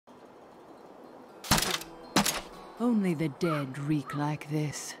Only the dead reek like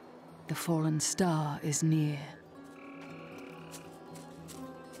this. The fallen star is near.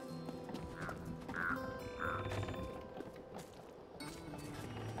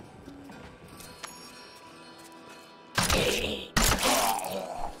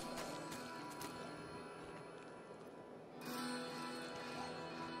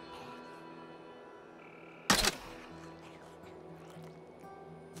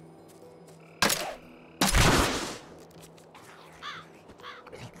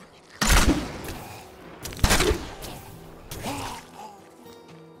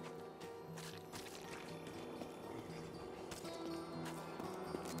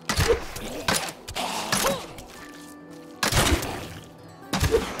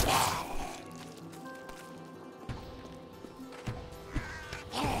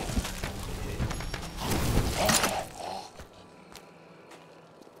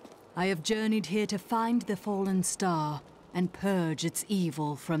 I have journeyed here to find the fallen star and purge its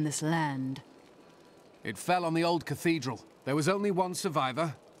evil from this land. It fell on the old cathedral. There was only one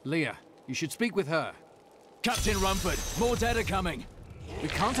survivor, Leah. You should speak with her. Captain Rumford, more dead are coming. We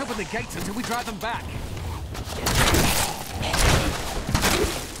can't open the gates until we drive them back.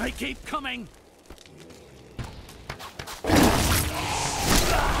 They keep coming!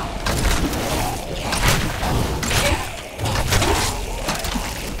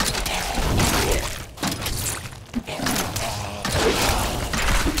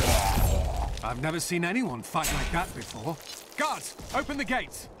 I've never seen anyone fight like that before. Guards, open the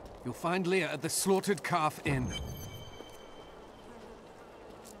gates! You'll find Leah at the Slaughtered Calf Inn.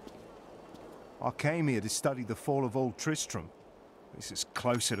 I came here to study the fall of Old Tristram. This is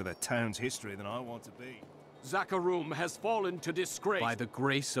closer to the town's history than I want to be. Zakharum has fallen to disgrace. By the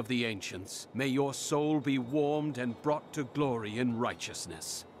grace of the ancients, may your soul be warmed and brought to glory in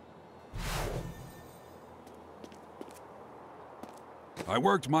righteousness. I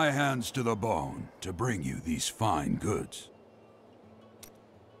worked my hands to the bone to bring you these fine goods.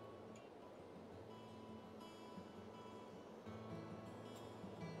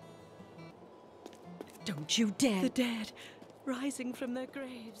 Don't you dare! The dead, rising from their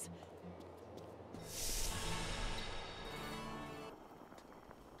graves.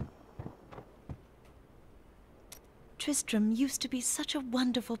 Tristram used to be such a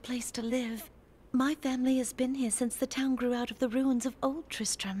wonderful place to live. My family has been here since the town grew out of the ruins of Old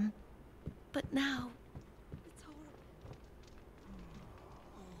Tristram. But now, it's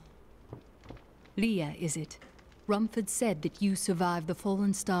horrible. Leah, is it? Rumford said that you survived the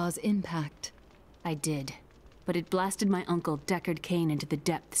fallen star's impact. I did, but it blasted my uncle Deckard Cain into the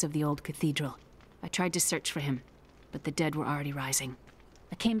depths of the old cathedral. I tried to search for him, but the dead were already rising.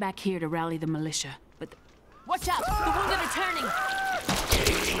 I came back here to rally the militia, but Watch out! The wounded are turning!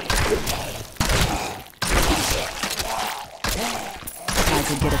 I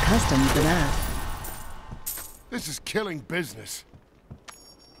could get accustomed to that. This is killing business.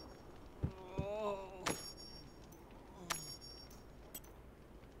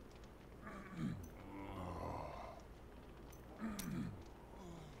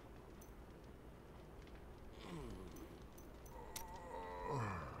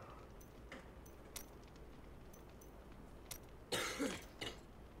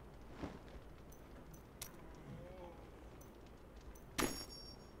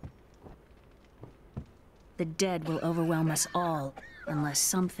 the dead will overwhelm us all, unless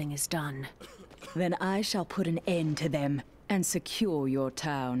something is done. Then I shall put an end to them, and secure your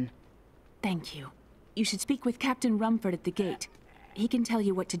town. Thank you. You should speak with Captain Rumford at the gate. He can tell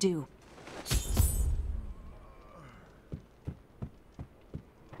you what to do.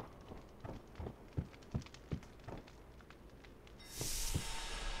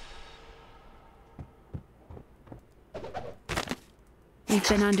 We've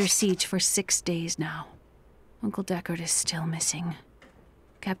been under siege for 6 days now. Uncle Deckard is still missing.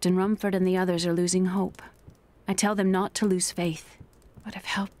 Captain Rumford and the others are losing hope. I tell them not to lose faith, but if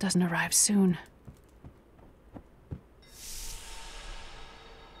help doesn't arrive soon...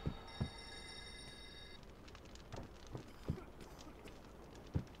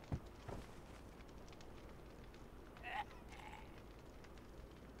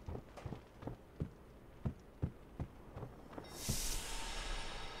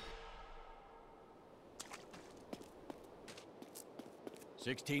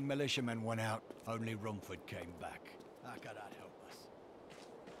 "16 militiamen went out. Only Rumford came back. How could that help us?"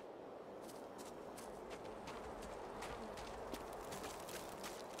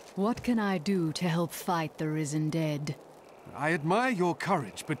 What can I do to help fight the risen dead? I admire your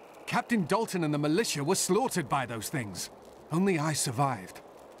courage, but Captain Dalton and the militia were slaughtered by those things. Only I survived.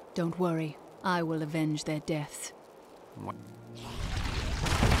 Don't worry, I will avenge their deaths.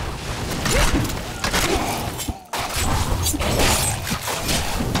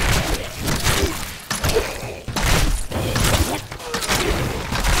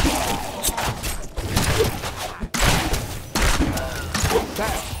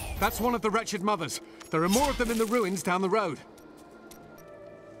 There! That's one of the wretched mothers. There are more of them in the ruins down the road.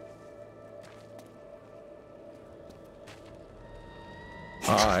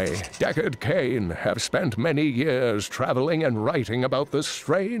 I, Deckard Cain, have spent many years traveling and writing about the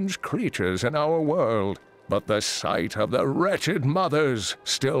strange creatures in our world, but the sight of the wretched mothers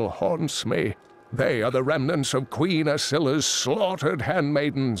still haunts me. They are the remnants of Queen Asilla's slaughtered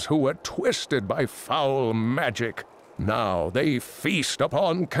handmaidens who were twisted by foul magic. Now they feast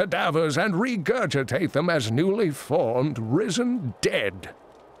upon cadavers and regurgitate them as newly formed, risen dead.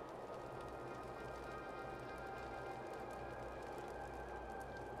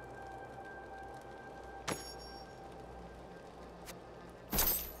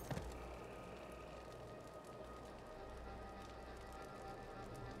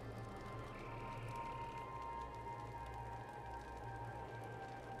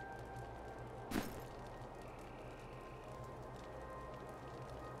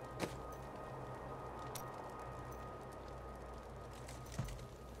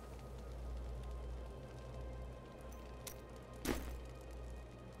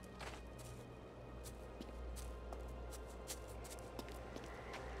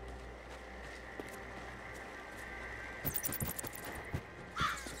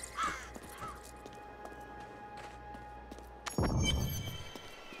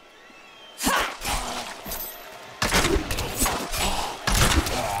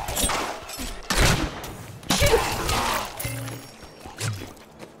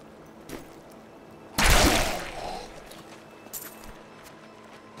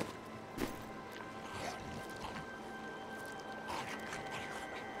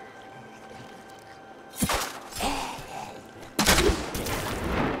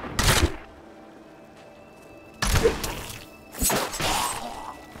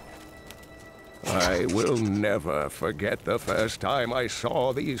 I will never forget the first time I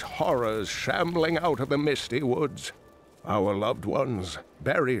saw these horrors shambling out of the misty woods. Our loved ones,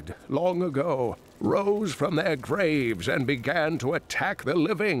 buried long ago, rose from their graves and began to attack the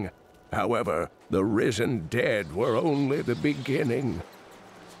living. However, the risen dead were only the beginning.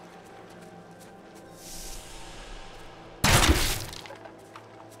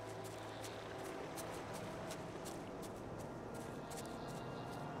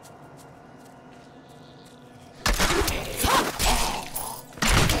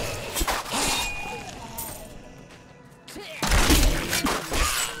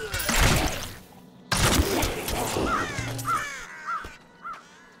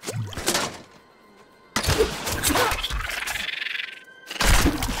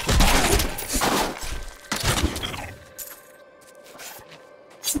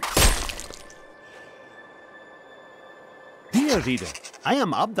 Dear reader, I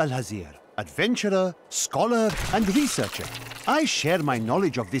am Abd al-Hazir, adventurer, scholar, and researcher. I share my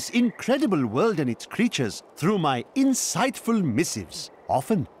knowledge of this incredible world and its creatures through my insightful missives,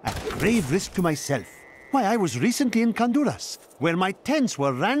 often at grave risk to myself. Why, I was recently in Honduras, where my tents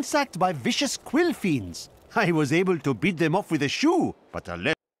were ransacked by vicious quill fiends. I was able to beat them off with a shoe, but a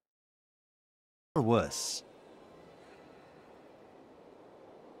little worse.